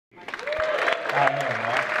Is this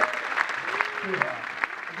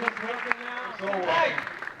working now? Tonight,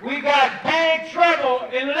 we got Big Trouble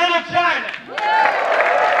in Little China.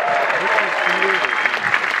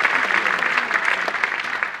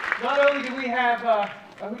 Not only do we have,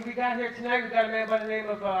 who do we got here tonight? We got a man by the name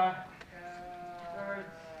of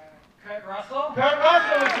Kurt Russell. Kurt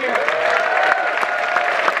Russell is here.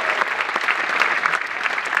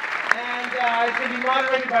 And it's going to be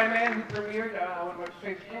moderated by a man who premiered one of our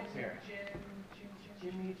favorite films here.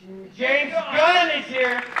 James Gunn is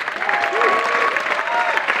here.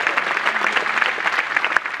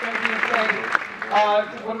 Going to be exciting.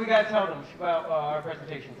 What do we got to tell them about our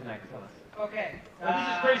presentation tonight? Tell us. Okay. This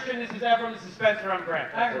is Christian, this is Ephraim, this is Spencer, I'm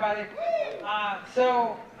Grant. Hi, everybody. How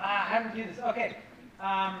do we do this? Okay.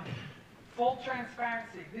 Full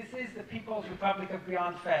transparency. This is the People's Republic of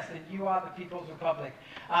Beyond Fest, and you are the People's Republic.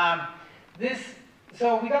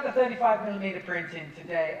 So we got the 35mm print in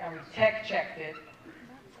today, and we tech checked it,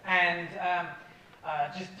 and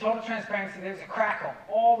just total transparency, there's a crackle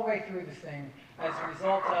all the way through this thing as a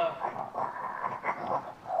result of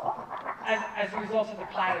the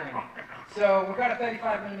plattering. So we've got a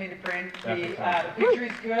 35mm print. The picture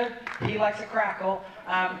is good. He likes a crackle.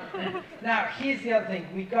 Now here's the other thing.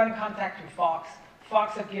 We got in contact with Fox.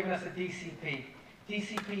 Fox have given us a DCP.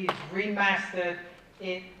 DCP is remastered.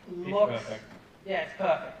 It looks, it's perfect. Yeah, it's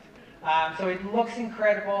perfect. So it looks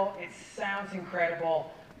incredible. It sounds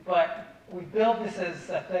incredible. But we built this as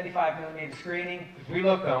a 35mm screening. We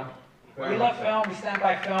love film. We love film. We stand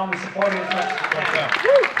by film. We support it as much as we can.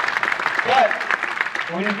 But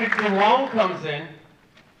when Victor Wong comes in,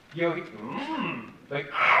 you like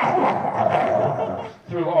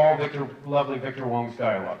through all lovely Victor Wong's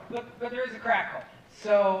dialogue. But there is a crackle.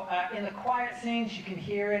 So in the quiet scenes, you can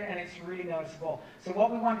hear it, and it's really noticeable. So what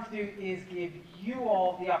we wanted to do is give you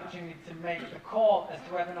all the opportunity to make the call as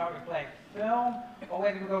to whether or not we play film or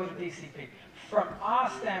whether we go with the DCP. From our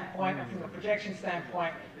standpoint and from the projection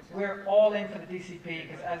standpoint, we're all in for the DCP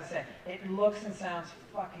because, as I said, it looks and sounds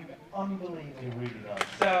fucking unbelievable. It really does.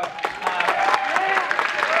 So, and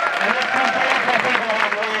let's come back to people on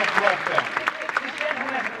film. This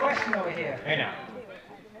gentleman has a question over here. Hey now.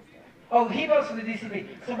 Oh, he votes for the DCP.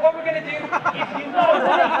 So what we're going to do, if you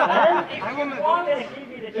want,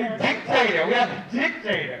 The dictator. We have a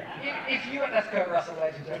dictator. if you that's Kurt Russell,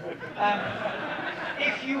 ladies and gentlemen.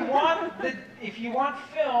 If you want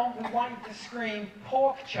film, we want you to scream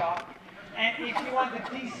pork chop, and if you want the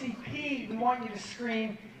DCP, we want you to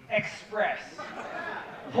scream express.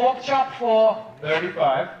 Pork chop for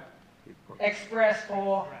 35. express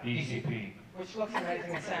for DCP. which looks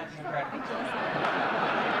amazing and sounds incredible.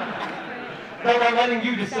 So we're letting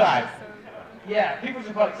you decide. Yeah, People's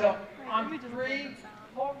Republic. So on 3,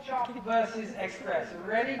 pork chop versus express.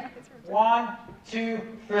 Ready? 1, 2,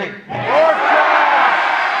 3. Pork chop!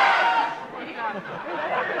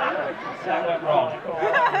 That went wrong.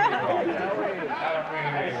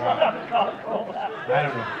 I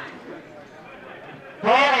don't know.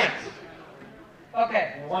 Brilliant!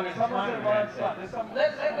 Okay. Let's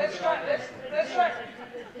try.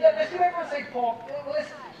 Yeah, let's do everyone say pork.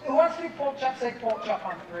 Who wants to do pork chop, say pork chop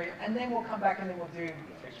on 3, and then we'll come back and then we'll do.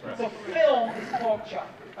 So film is pork chop.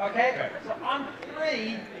 Okay? So on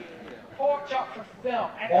 3, pork chop for film.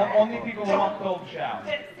 And only people who want film shout.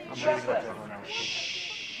 Trust us.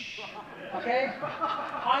 Shh. Okay?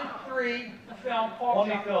 On 3, film, pork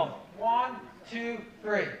Only chop. film. 1, 2,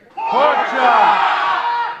 3. Pork chop!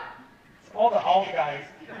 All the old guys.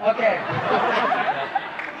 Okay.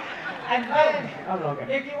 And then,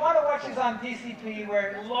 if you want to watch this on DCP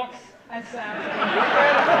where it looks and sounds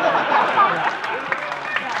incredible.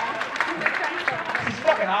 This is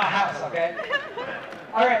fucking our house, okay?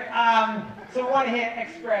 Alright, so we want to hear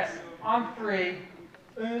express on 3.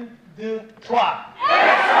 1, 2, 3.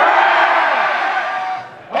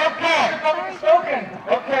 Okay. Republic spoken.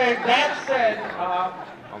 Okay, that said,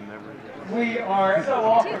 we are So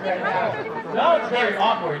awkward right now. No, it's very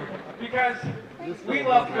awkward because we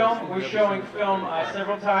love film. We're showing film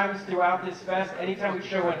several times throughout this fest. Anytime we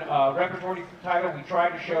show a repertory title, we try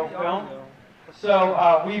to show film.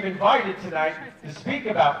 So we've invited tonight to speak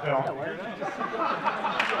about film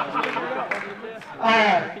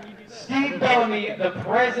Steve Bellamy, the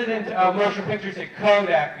president of motion pictures at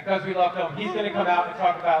Kodak, because we love film. He's going to come out and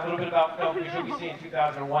talk about a little bit about film we should be seeing in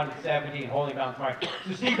 2001 to 70 and Holy Mountain Fire.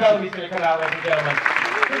 So Steve Bellamy's going to come out, ladies and gentlemen.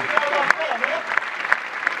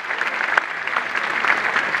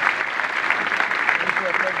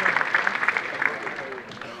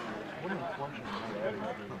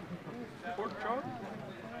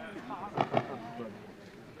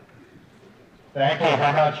 Thank you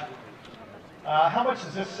very much. How much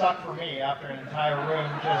does this suck for me after an entire room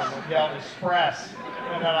just yelled express,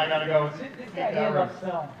 and then I gotta go This keep guy that here room. loves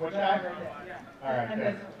film. Which guy? Right there, yeah. All right, And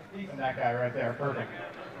good. there's- And that guy right there, perfect.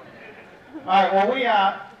 All right, well, we,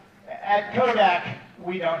 at Kodak,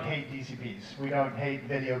 we don't hate DCPs. We don't hate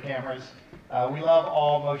video cameras. We love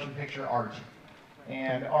all motion picture art.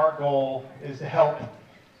 And our goal is to help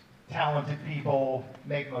talented people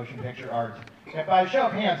make motion picture art. And by a show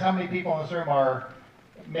of hands, how many people in this room are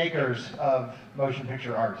makers of motion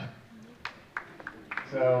picture art?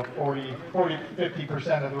 So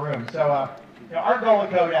 50% of the room. So you know, our goal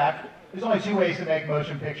at Kodak, there's only two ways to make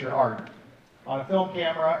motion picture art: on a film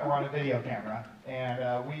camera or on a video camera.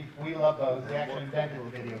 And we love both. We actually invented the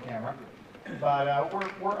video camera. But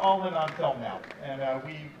we're all in on film now. And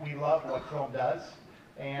we love what film does.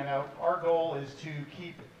 And our goal is to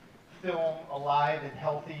keep film alive and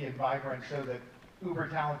healthy and vibrant so that uber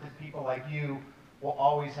talented people like you will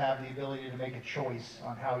always have the ability to make a choice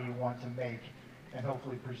on how you want to make and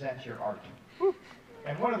hopefully present your art.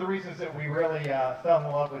 And one of the reasons that we really fell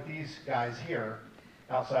in love with these guys here,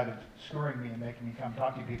 outside of screwing me and making me come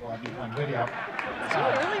talk to you people after playing video, which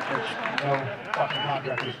no fucking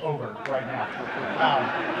contract is over right now.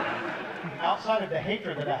 Outside of the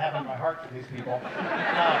hatred that I have in my heart for these people,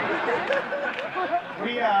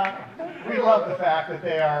 we love the fact that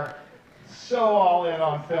they are so all in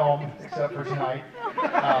on film, except for tonight.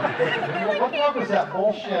 What fuck was that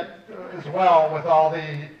bullshit as well with all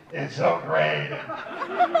the "it's so great"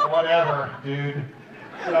 and whatever, dude?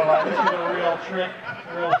 So this is a real trick,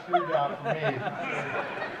 a real screw job for me.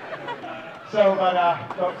 So,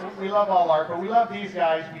 but we love all art, but we love these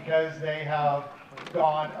guys because they have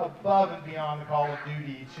gone above and beyond the call of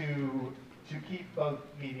duty to keep both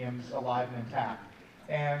mediums alive and intact.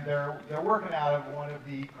 And they're working out of one of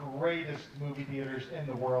the greatest movie theaters in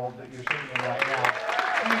the world that you're sitting in right now.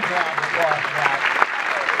 Huge round of applause for that.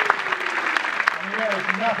 I mean, there is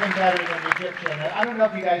nothing better than the Egyptian. And I don't know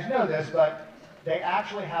if you guys know this, but they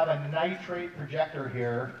actually have a nitrate projector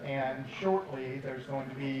here, and shortly there's going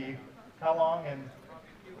to be, how long? In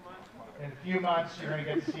a few months you're going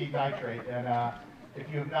to get to see nitrate. And if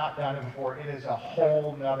you have not done it before, it is a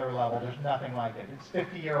whole nother level. There's nothing like it. It's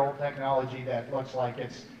 50-year-old technology that looks like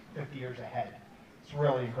it's 50 years ahead. It's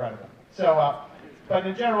really incredible. So, but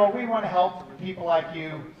in general, we want to help people like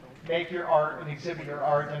you make your art and exhibit your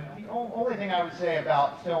art. And the only thing I would say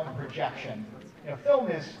about film projection, you know, film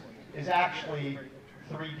is actually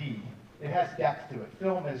 3D. It has depth to it.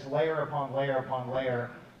 Film is layer upon layer upon layer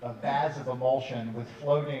of baths of emulsion with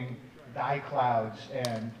floating dye clouds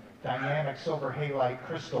and dynamic silver halide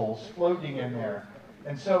crystals floating in there.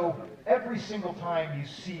 And so every single time you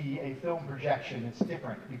see a film projection, it's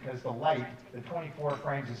different because the light, the 24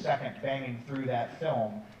 frames a second banging through that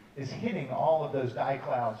film, is hitting all of those dye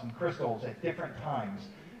clouds and crystals at different times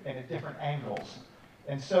and at different angles.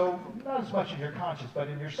 And so, not as much in your conscious, but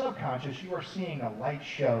in your subconscious, you are seeing a light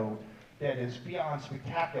show that is beyond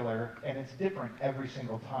spectacular, and it's different every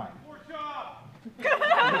single time. I don't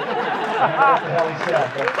know what the hell he said,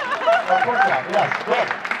 but pork chop, yes, good.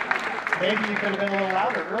 Maybe you could have been a little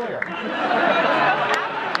louder earlier.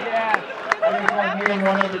 Yeah, I think it's only me and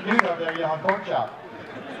one other dude over there yelling pork chop.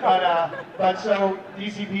 But so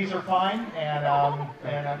DCPs are fine, and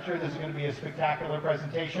I'm sure this is going to be a spectacular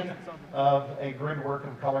presentation of a grid work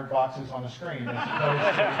of colored boxes on a screen, as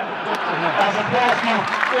opposed to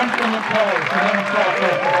infinite colors.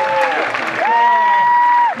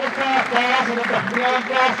 Good job, guys, and the young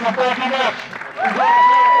guys from Becky Dutch.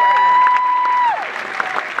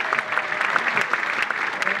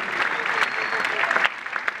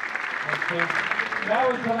 That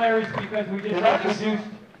was hilarious because we just introduced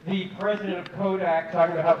the president of Kodak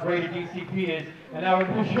talking about how great a DCP is, and now we're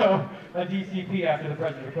going to show a DCP after the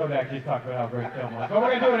president of Kodak just talked about how great film was. But we're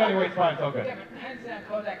going to do it anyway, it's fine, it's all good. Yeah, but hands down,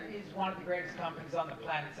 Kodak is one of the greatest companies on the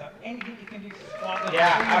planet, so anything you can do to support them.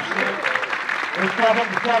 Yeah, absolutely. There's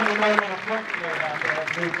probably more than a foot there about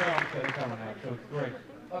the new films that are coming out, so it's great.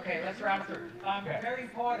 Okay, let's round through. Okay. Very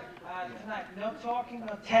important tonight, no talking,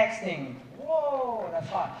 no texting. Whoa, that's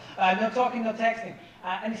hot. No talking, no texting.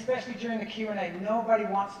 And especially during the Q&A, nobody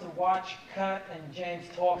wants to watch Kurt and James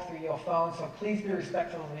talk through your phone, so please be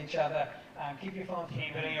respectful of each other. Keep your phones.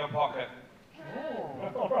 Keep it in your pocket.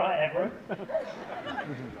 All right, Edward.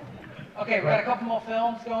 Okay, we've got a couple more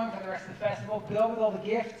films going for the rest of the festival. Bill with all the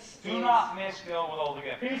gifts. Do not miss Bill with all the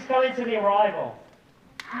gifts. Who's coming to the arrival?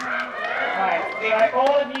 Right, so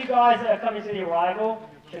all of you guys that are coming to the arrival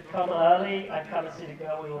should come early and come and see the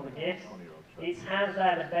girl with all the gifts. It's hands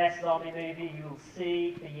down the best zombie movie you'll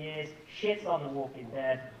see for years. Shit's on The Walking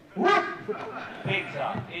Dead. Big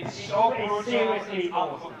time. It's so It's brutal, seriously it's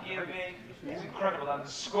awesome. unforgiving, It's incredible, and the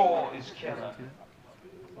score is killer.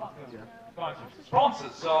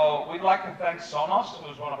 Sponsors. So we'd like to thank Sonos,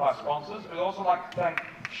 who's one of our sponsors. We'd also like to thank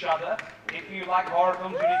Shudder. If you like horror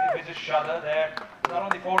films, you need to visit Shudder. They're not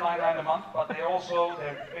only $4.99 a month, but they're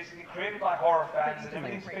basically created by horror fans, and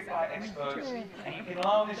everything's picked by experts. And you can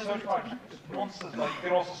not only search by monsters, but you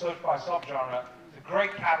can also search by subgenre. It's a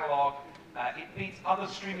great catalog. It beats other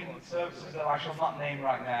streaming services that I shall not name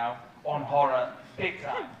right now on horror, big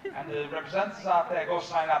time. And the representatives out there, go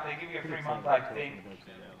sign up. They give you a free month, I think,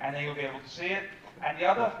 and then you'll be able to see it. And the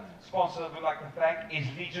other sponsor that we'd like to thank is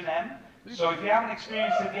Legion M. So if you haven't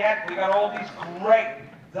experienced it yet, we got all these great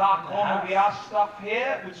Dark Corner VR stuff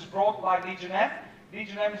here, which is brought by Legion M.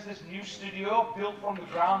 Legion M is this new studio built from the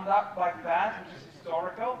ground up by fans, which is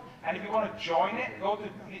historical. And if you want to join it, go to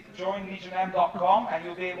joinlegionm.com and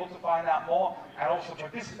you'll be able to find out more and also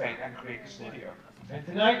participate and create the studio. And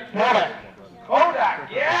tonight, Kodak. Kodak,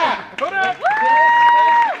 yeah! Kodak!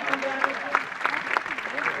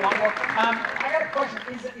 I got a question.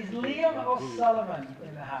 Is Liam O'Sullivan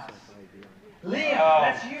in the house? Liam,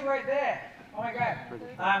 that's you right there. Oh my God.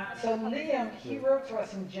 So Liam, he wrote to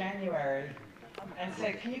us in January and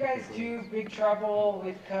said, can you guys do Big Trouble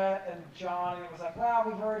with Kurt and John? And it was like, well,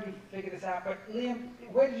 we've already figured this out. But Liam,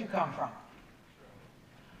 where did you come from?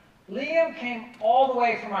 Liam came all the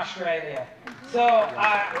way from Australia. So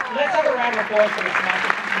let's have a round of applause for this man.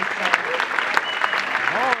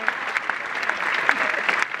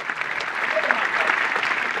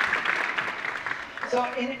 So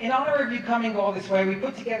in honor of you coming all this way, we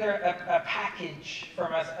put together a package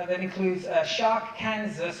from us that includes Shark,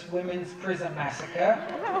 Kansas Women's Prison Massacre.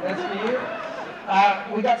 That's for you.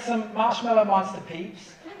 We got some Marshmallow Monster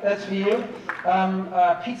Peeps. That's for you.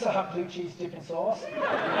 Pizza Hut blue cheese dipping sauce.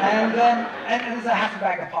 And there's a half a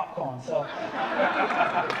bag of popcorn. So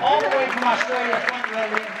all the way from Australia, front row,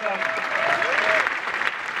 Liam Sullivan.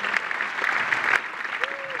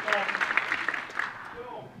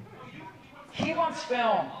 He wants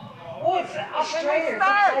film. Oh, it's Australia. It's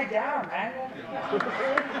upside down, man.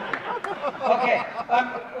 Okay,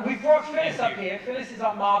 we brought Phyllis up here. Phyllis is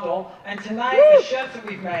our model, and tonight the shirts that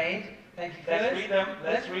we've made. Thank you, Phyllis. Let's read them.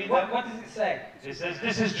 Let's read them. What does it say? It says,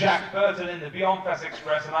 "This is Jack Burton in the Beyond Fest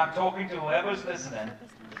Express, and I'm talking to whoever's listening."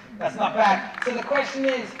 That's not bad. So the question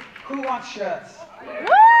is, who wants shirts?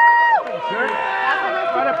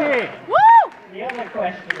 The other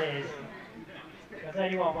question is, does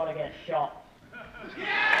anyone want to get shot?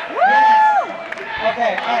 Yes!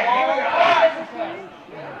 Okay, alright, here we go.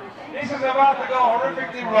 This is about to go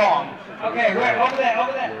horrifically wrong. Okay, where? Over there,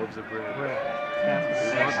 over there.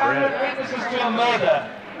 600 witnesses to a murder.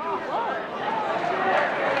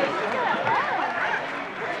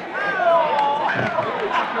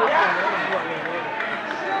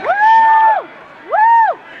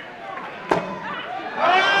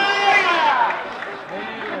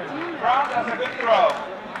 Brown, that's a good throw.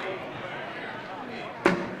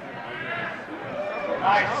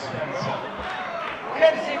 Nice.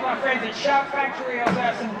 Good to see my friends at Shout Factory. I also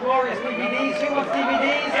have some glorious DVDs. Who wants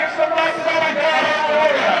DVDs? Here's some nice stuff.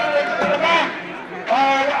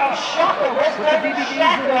 Shocker. Where's David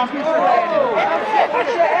Shocker on Blu-ray? Watch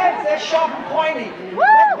your heads. They're sharp and pointy.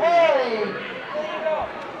 Really? There you go.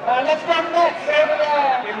 Let's go next. Over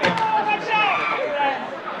there. Watch out.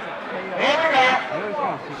 Here we go.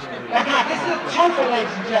 Okay, this is a twofer,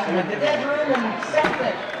 ladies and gentlemen. The Dead Room and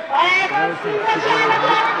something.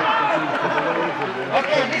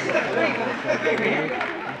 Okay, this is the three. This is the three. Here we go.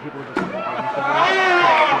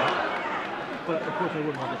 But of course I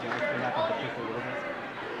wouldn't want the chance to happen to people with us.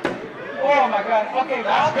 Oh my God. Okay,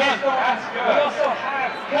 That's good. That's good. We also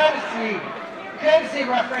have courtesy of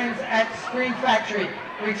our friends at Screen Factory.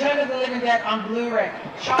 Return of the Living Dead on Blu-ray.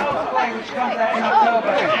 Child's Play, which comes out in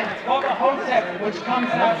October, and Bubba Hotep, which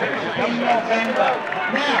comes out in November.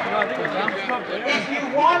 Now, if you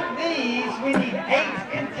want these, we need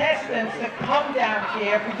 8 contestants to come down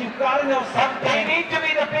here, but you've got to know something. They need to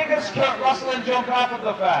be the biggest Kurt Russell and John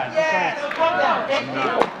Carpenter fans. Yeah, so come down. 8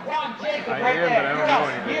 people. One, Jacob, right there. Who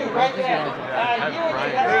else? You, right there. You and you.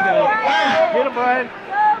 Get him, Brian.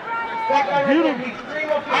 That guy right there. We 3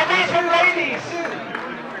 more people. And these are ladies.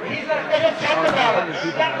 He's not going to talk about it.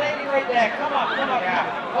 That lady right there. Come on, come on.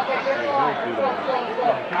 Okay, get along. Let's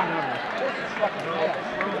go. This is fucking chaos.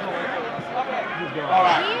 Okay. All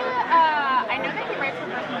right. I know that he writes for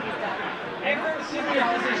personal stuff. Every senior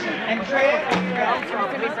position. Andrea, are you ready? It's supposed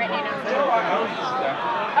to be Brittany now. Joe, I know this stuff.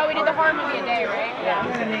 Oh, we did the horror movie a day, right? Yeah, I'm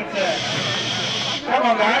going to need to... Come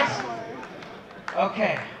on, guys.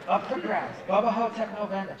 Okay, up for grabs. Bubba Hotep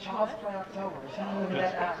November, Child's Play October. Return of the Living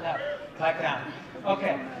Dead out now. Pipe down.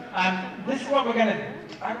 Okay, this is what we're gonna do.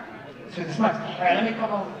 through the smokes. All right, let me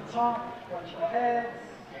come over the top, watch your heads.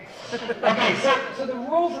 Okay, so the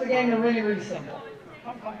rules of the game are really, really simple.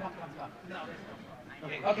 Come.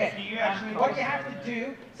 Okay, what you have to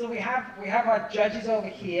do, so we have our judges over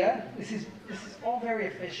here. This is all very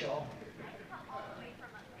official.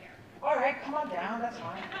 All right, come on down, that's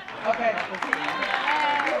fine. Okay.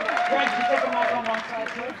 Greg, you take a mic on one side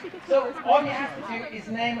too. So all you have to do is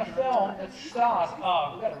name a film that stars,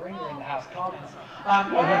 oh, we've got a ringer in the house, Collins. All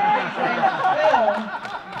you have to do is name a film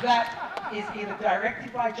that is either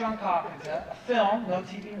directed by John Carpenter, a film, no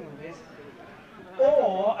TV movies,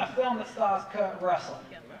 or a film that stars Kurt Russell.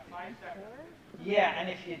 Yeah, and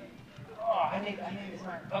if you, I need this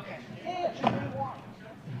man. Okay, yeah, just name one.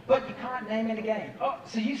 But you can't name it again. Oh,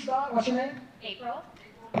 so you start. What's your name? April.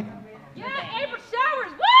 Yeah, April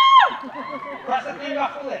Showers. Woo! Cross that thing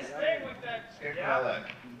off the list. Escape from LA.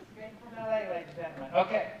 Escape from LA, ladies and gentlemen.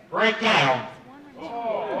 Okay. Breakdown.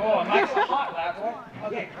 Oh, Mike's a hot lad, boy.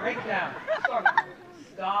 Okay, breakdown.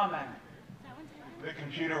 Starman. The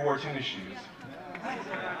computer wore tennis shoes.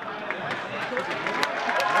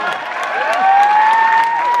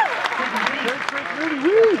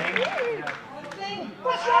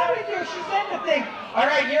 What's wrong with you? She said the thing. All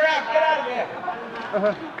right, you're out. Get out of here.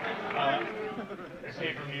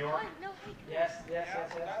 Escape from New York. Yes.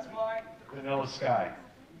 Vanilla Sky.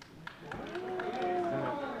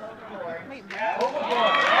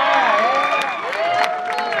 Overboard.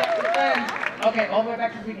 Okay, all the way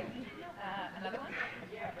back to the beginning. Another one?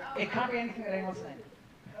 It can't be anything that anyone's name.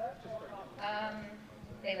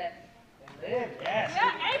 They live. Live, yes.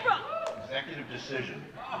 Yeah, April. Executive decision.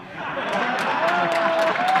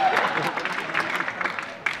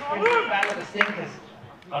 Battle of the Stinkers.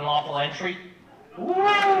 Unlawful entry. I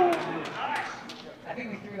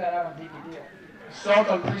think we threw that out on DVD. Assault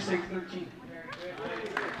on Precinct 13.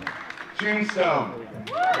 Tombstone.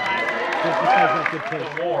 The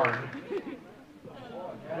Warren.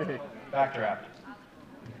 Backdraft.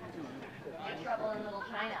 Trouble in Little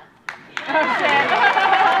China.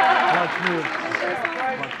 Watch move.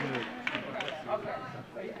 Okay.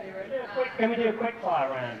 Are you ready? Can we do a quick fire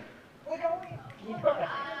round? We're going.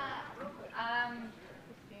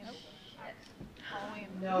 Halloween.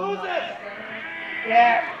 No. Who's this?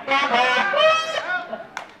 Yeah.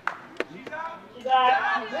 You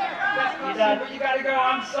done? You gotta go.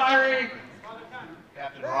 I'm sorry.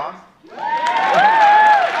 Captain Ron. I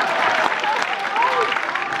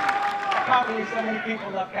can't believe so many people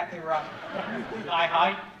love Captain Rock.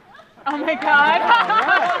 Hi. Oh my god.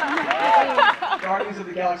 Guardians of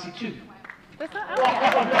the Galaxy 2. That's not out yet. It's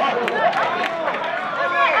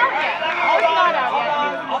not out yet.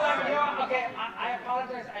 Hold on. You know what? Okay, I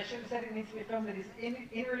apologize. I should have said it needs to be a film that is in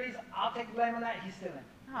release. I'll take the blame on that. He's still in.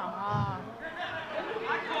 Aw. That is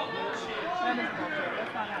bullshit.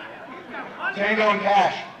 That's not out yet. Tango and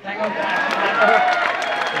Cash. Tango Dash.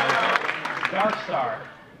 Dark Star.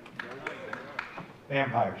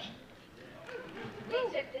 Vampires. We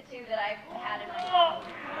took the two that I've had in my phone.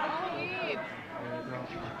 Oh yeah.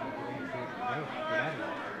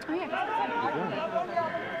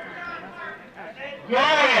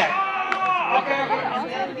 Okay. And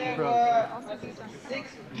then there were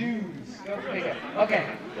 6 dudes. Go figure. Okay.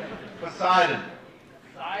 Poseidon.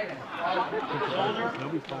 Poseidon.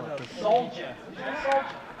 Nobody's Soldier. Yeah,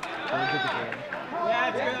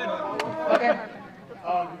 it's good. Okay.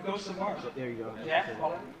 Ghost of Mars. There you go. Yeah.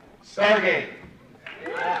 Follow. Stargate.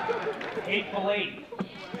 Hateful Eight.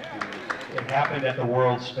 It happened at the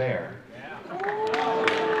World's Fair.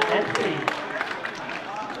 Let's see.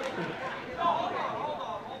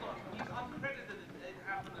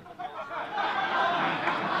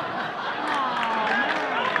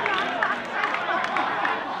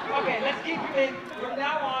 Okay, let's keep it in. From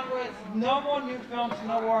now onwards, no more new films,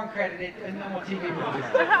 no more uncredited, and no more TV movies.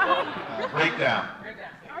 Breakdown. The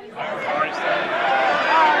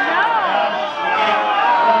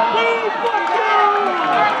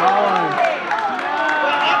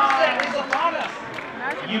upset is upon us.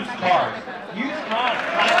 Used cars. Used cars.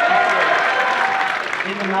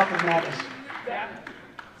 In the Mouth of Madness.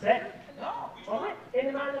 Set. No. Was it? In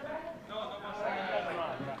the man of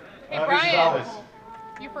Hey, This is Brian, Elvis.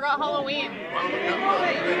 you forgot Halloween.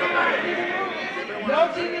 No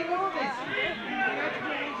TV movies.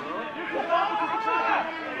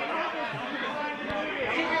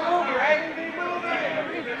 TV movie, right?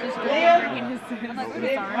 Liam?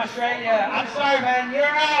 Liam from Australia. I'm sorry, man. You're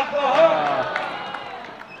out the hook.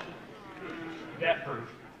 Death Proof.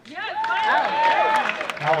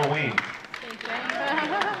 Halloween.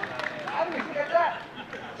 How did we forget that?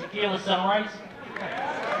 Tequila Sunrise.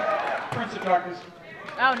 Prince of Darkness.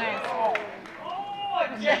 Oh, nice. Oh,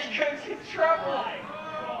 Jacob's in trouble.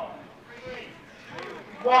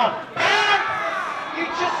 1. You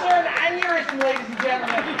just saw an aneurysm, ladies and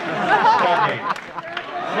gentlemen. Stargate.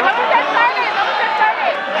 Someone said Stargate. Someone said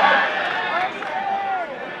Stargate.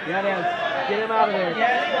 Yeah, it is. Get him out of there.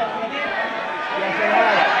 Yes, we did. Yes, it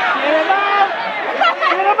has. Get him out!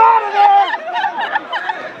 Get him out of there!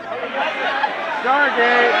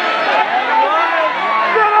 Stargate!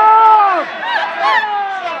 Get off!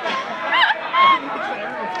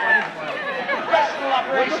 Professional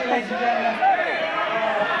operation, ladies and gentlemen.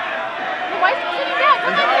 Why is he sitting down?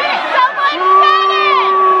 Someone said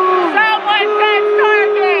it. Someone said it. Someone said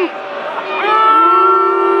Stargate.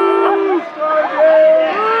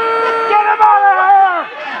 Get him out of here!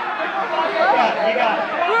 You got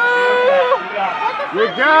it.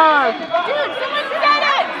 You're gone! Dude, someone said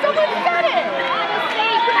it. Someone said it.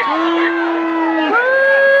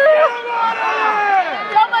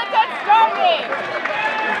 Someone said Stargate.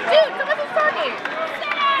 Dude, someone said Stargate.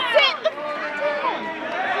 Sit the fuck down.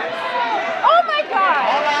 Oh my god.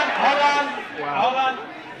 Hold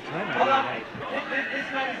on. This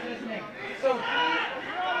man is listening. So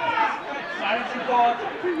silence and thought.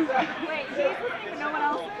 Wait, he's listening to no one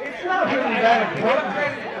else? It's not really that important.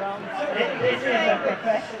 This is a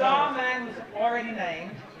professional. Starman was already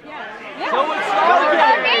named. Yeah. So it's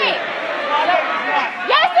Stargate. Stargate is not.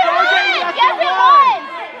 Yes, it was. Yes, it was.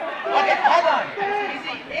 Okay, hold on. Is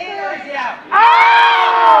he in or is he out?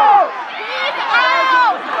 He's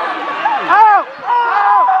out. Out!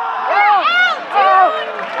 You're out, dude.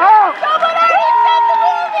 Out! Someone already said the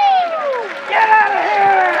movie. Get out of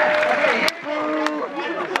here!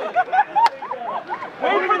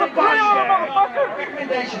 Wait for the bus, motherfucker!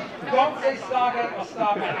 Recommendation: don't say Stargate or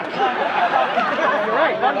Starman. You're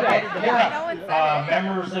right, one day. Okay, you're up.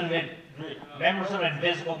 Members of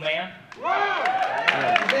Invisible Man.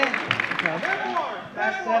 Then,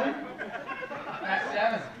 Fast 7. Fast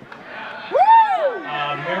 7.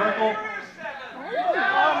 Miracle.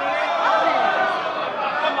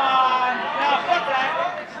 Come on! No, fuck that.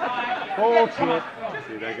 It's fine. Bullshit.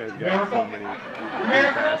 See, that guy's got Miracle. so many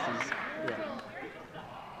Miracle. passes.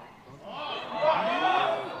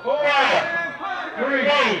 4, 3,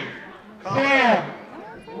 2,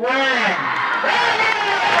 1.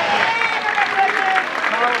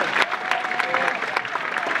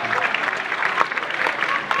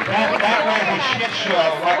 That was a shit show,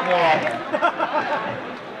 like no other.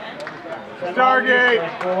 Stargate!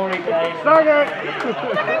 Boring game. Stargate!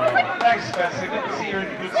 Thanks, Spencer. Good to see you're in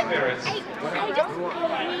good spirits. I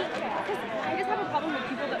just have a problem with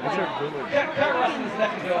people that What's your village? Kurt Russell's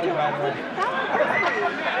left the building, by the way.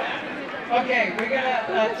 Okay, we're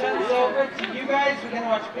gonna turn this over to you guys. We're gonna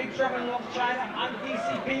watch Big Trouble in Little China on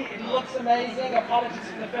DCP. It looks amazing. Apologies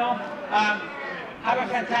for the film. Have a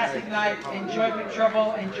fantastic night. Enjoy Big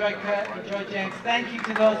Trouble. Enjoy Kurt. Enjoy James. Thank you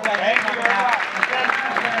to those guys. Thank you very much.